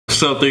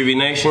What's up, 3V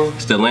Nation?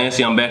 It's the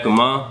Lancey. I'm back with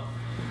Mom.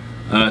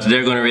 Today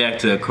we're going to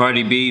react to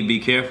Cardi B, Be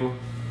Careful.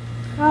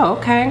 Oh,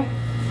 okay.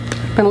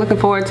 Been looking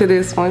forward to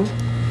this one.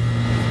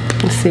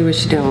 Let's see what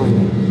she's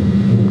doing.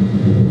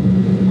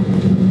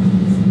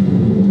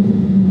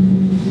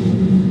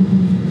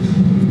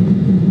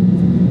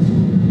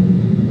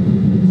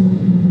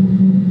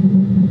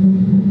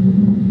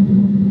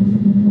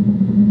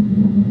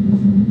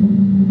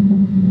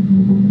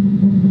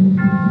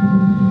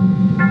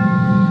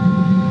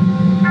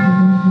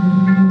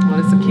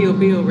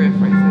 Bill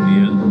reference.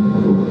 Yeah.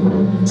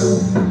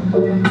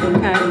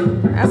 Okay,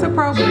 that's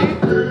appropriate.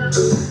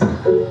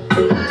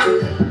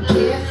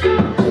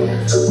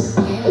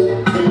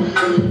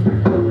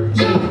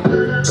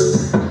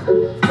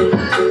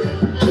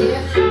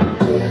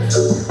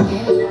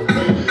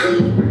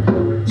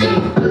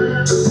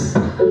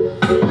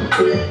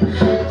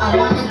 I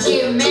wanna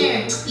get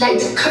married like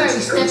the Curry,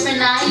 Steph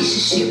and Aisha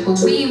shit, but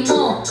we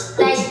more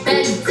like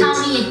Betty,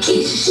 Tommy, and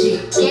Keisha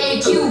shit.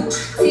 Gave you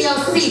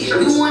TLC,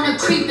 you wanna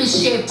creep and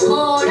shit.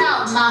 Poured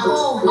out my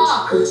whole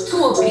heart to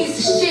a piece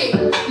of shit.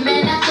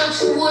 Man, I thought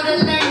you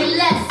would've learned a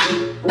lesson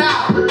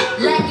about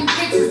liking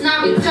pictures,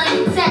 not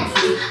returning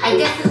texts. I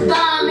guess it's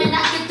bomb and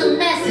I get the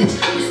message.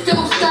 You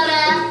still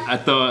stutter.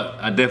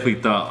 I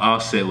definitely thought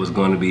Offset was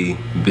going to be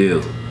Bill.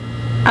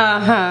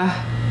 Uh-huh.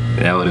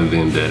 That would have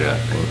been better, I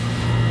think.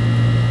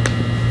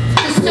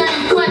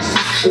 Certain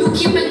questions, you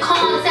keep in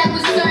contact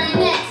with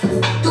certain exes.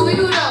 Do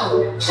you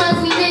though?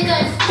 Trust me,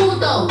 nigga, it's cool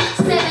though.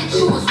 Said that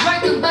you was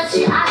working, but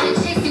you out here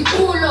chasing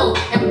culo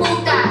and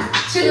putas,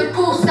 chillin'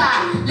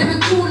 poolside,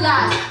 living cool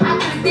lives. I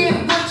could've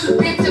did what you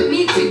did to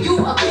me, to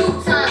you a few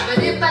times, but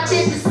if I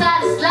did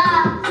decide to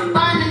slide,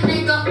 find a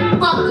nigga,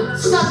 fuck him,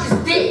 suck his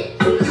dick,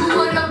 you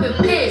would've been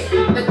pissed,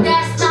 but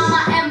that's not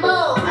my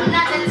MO. I'm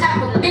not that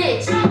type of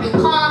bitch, and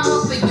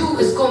karma for you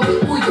is gonna be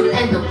who you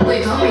end up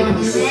with. Don't make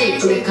me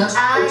sick, nigga.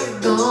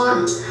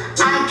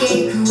 I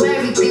gave you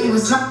everything,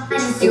 was mine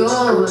is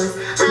yours.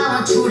 I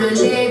want you to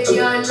live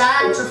your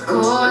life, of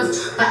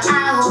course, but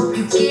I hope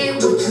you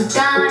get what you're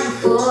dying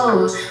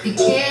for. Be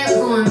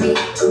careful with me.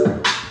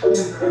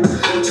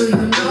 Do you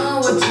know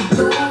what you're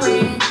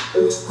doing?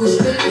 Whose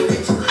feelings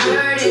that you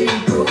hurting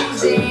and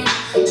bruising?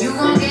 You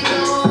gon' get the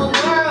whole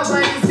world,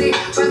 but is it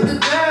worth the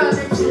girl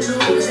that you're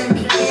losing?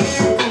 Be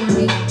careful with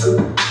me.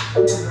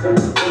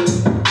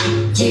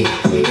 Yeah,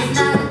 it's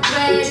not a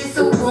threat, it's a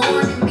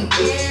warning. Be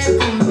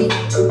careful with me.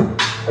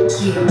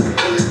 Yeah,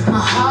 my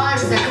heart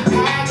is like a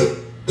package,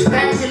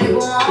 gradually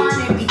go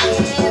on and be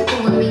careful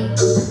with me.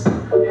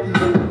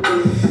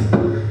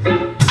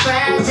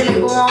 Gradually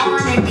go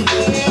on and be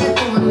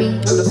careful with me.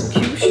 Those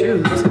cute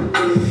shoes.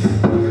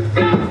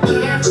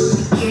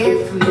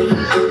 Careful me.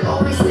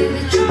 Always say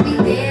that you be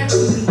there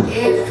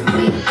for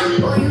me,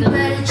 Oh, you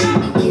better treat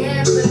me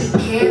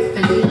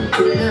carefully.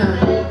 Look,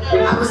 I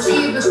was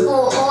here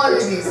before all of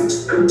this.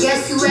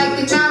 Guess you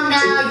acting out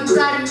now, you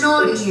got an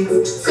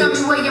audience. Tell me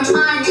where your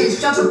mind is,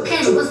 drop a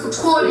pen, what's the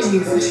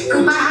coordinates?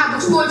 You might have a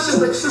fortune,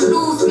 but you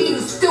lose me,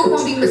 you still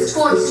gon' be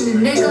misfortunate,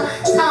 nigga.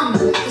 Tell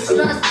me, this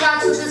lust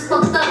got you this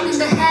fucked up in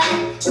the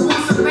head? You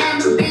want some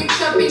random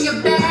bitch up in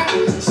your bed?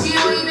 She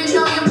don't even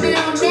know your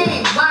middle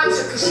name. Watch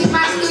her, cause she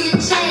might steal your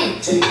chain.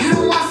 You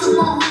don't want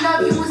someone who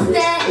love you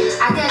instead?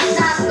 I got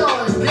shot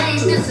stars,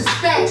 blame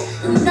disrespect.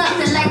 You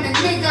nothing like the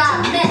nigga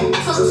I met.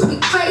 Talk to me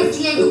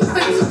crazy and you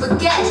quick to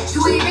forget. You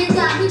even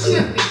got me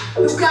tripping.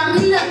 You got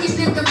me looking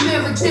in the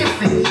mirror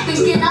different,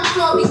 thinking I'm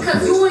flawed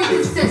because you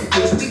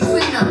inconsistent.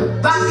 Between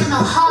a rock and a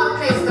hard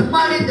place, the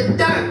mud and the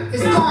dirt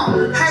is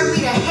gone. Hurt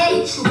me to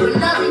hate you, but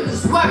loving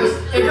you's worse.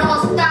 It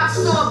all stopped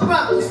so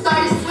abrupt, you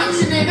started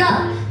switching it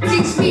up.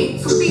 Teach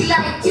me to be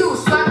like you,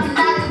 so I can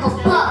not give a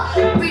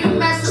fuck. Free to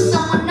mess with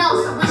someone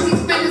else, I wish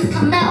these feelings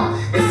come out.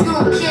 Cause you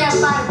don't care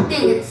about a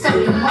thing except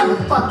your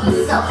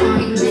motherfucking self. I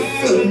mean,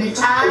 listen, that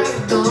I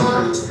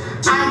adore.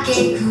 I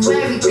gave you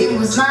everything,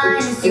 was mine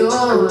is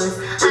yours.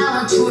 I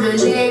want you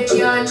to live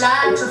your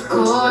life, of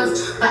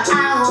course, but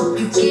I hope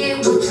you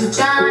get what you're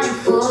dying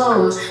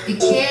for. Be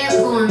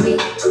careful with me.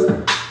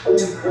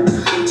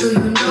 Do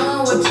you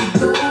know what you're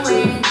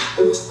doing?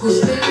 Whose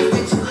feelings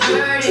that you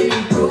hurting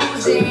and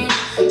bruising?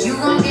 You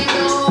gon' get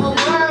the whole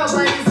world,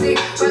 but is it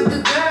worth the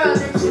girl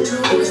that you're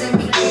losing?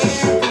 Be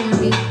careful with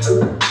me.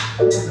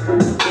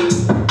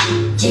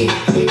 Yeah,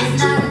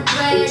 it's not a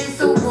threat, it's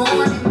a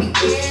warning. Be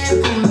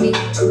careful with me.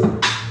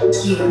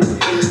 Yeah,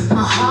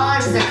 my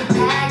heart is like a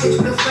package,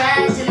 but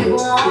fragile,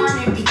 go on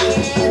and be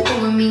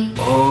careful with me.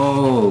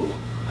 Oh,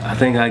 I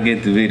think I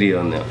get the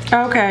video now.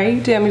 Okay,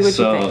 you tell me what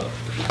you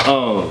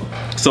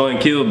think. So in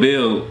Kill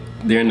Bill,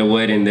 during the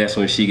wedding, that's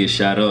when she gets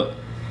shot up.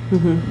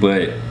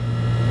 But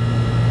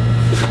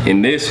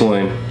in this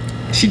one,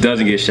 she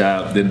doesn't get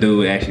shot up. The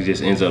dude actually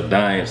just ends up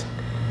dying.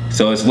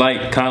 So it's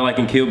like, kind of like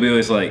in Kill Bill,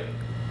 it's like,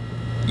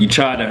 you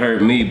tried to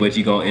hurt me, but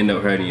you gonna end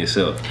up hurting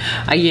yourself.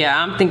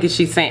 Yeah, I'm thinking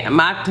she's saying,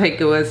 my take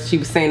was she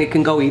was saying it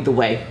can go either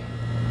way.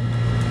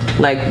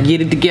 Like,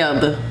 get it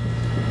together.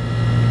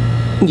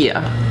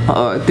 Yeah.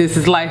 or this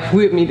is life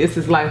with me, this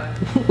is life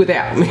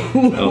without me.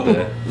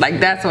 Okay. Like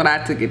that's what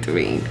I took it to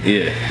mean.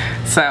 Yeah.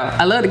 So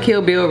I love the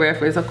Kill Bill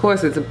reference. Of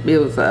course, it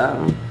was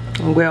a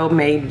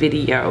well-made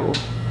video.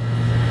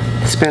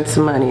 Spent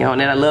some money on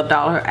it. I loved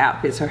all her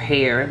outfits, her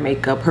hair,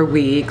 makeup, her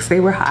wigs. They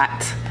were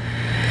hot.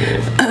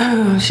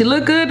 Yeah. She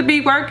looked good to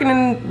be working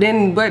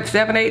in what,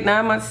 7, 8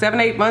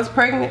 months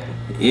pregnant.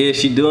 Yeah,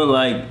 she doing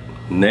like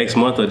next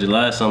month or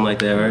July, something like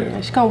that, right?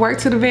 Yeah, she's gonna work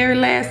to the very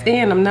last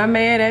end. I'm not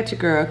mad at you,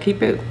 girl.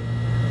 Keep it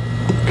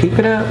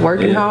up,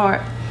 working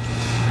hard.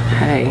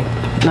 Hey,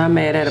 not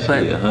mad at her,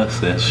 but yeah,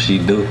 that's what she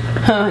do.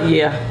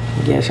 Yeah,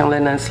 she don't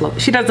let nothing slow.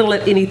 She doesn't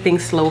let anything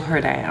slow her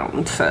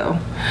down. So,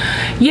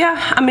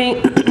 yeah, I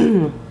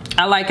mean,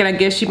 I like it. I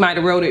guess she might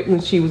have wrote it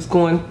when she was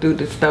going through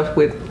the stuff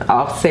with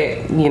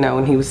Offset, you know,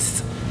 and he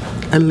was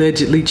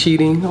allegedly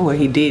cheating. Well,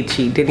 he did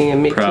cheat. Did he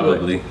admit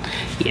Probably. to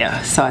it?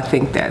 Yeah. So I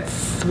think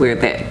that's where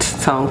that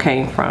song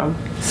came from.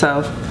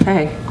 So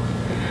hey,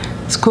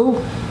 it's cool.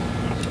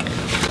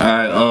 All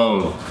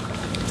right.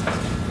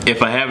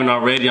 If I haven't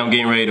already, I'm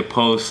getting ready to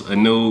post a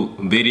new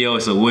video.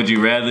 It's a Would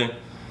You Rather.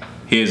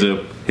 Here's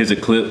a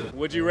clip.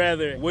 Would you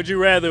rather,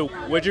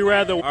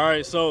 all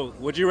right, so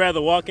would you rather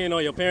walk in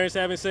on your parents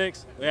having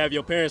sex or have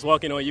your parents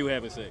walk in on you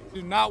having sex? I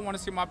do not want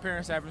to see my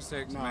parents having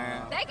sex,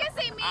 man. They can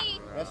see me.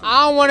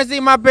 I don't want to see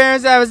my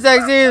parents having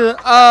sex either.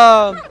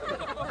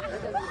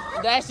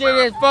 That shit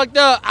is fucked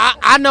up.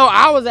 I know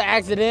I was an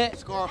accident.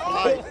 Scar for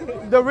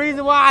life. The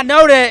reason why I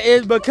know that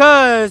is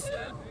because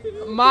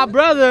my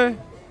brother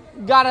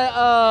got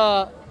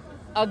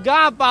a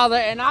godfather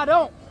and I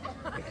don't.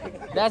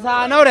 That's how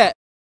I know that.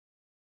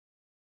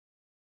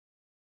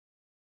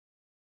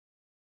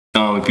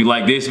 If you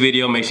like this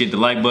video, make sure you hit the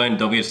like button.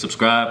 Don't forget to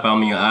subscribe. Follow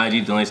me on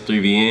IG,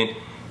 Delance3VN.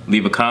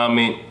 Leave a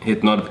comment,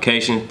 hit the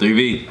notification.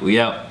 3V, we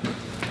out.